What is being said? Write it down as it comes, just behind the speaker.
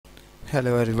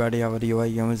Hello everybody, how are you? I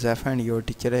am Zaf and your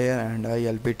teacher here, and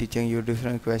I'll be teaching you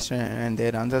different questions and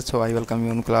their answers. So I welcome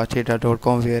you on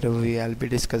classtheta.com where I'll be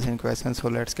discussing questions. So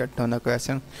let's get on the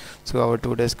question. So our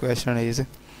today's question is: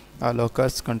 a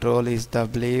locus control is the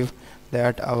belief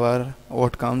that our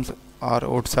outcomes are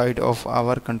outside of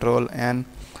our control, and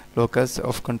locus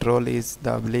of control is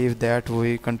the belief that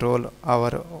we control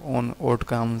our own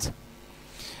outcomes.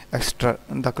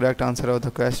 The correct answer of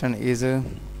the question is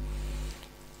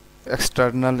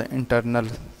external internal.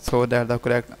 So that the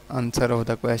correct answer of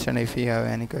the question. If you have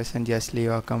any question, just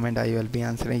leave a comment. I will be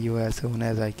answering you as soon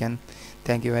as I can.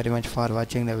 Thank you very much for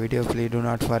watching the video. Please do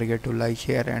not forget to like,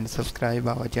 share and subscribe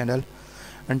our channel.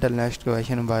 Until next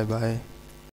question, bye bye.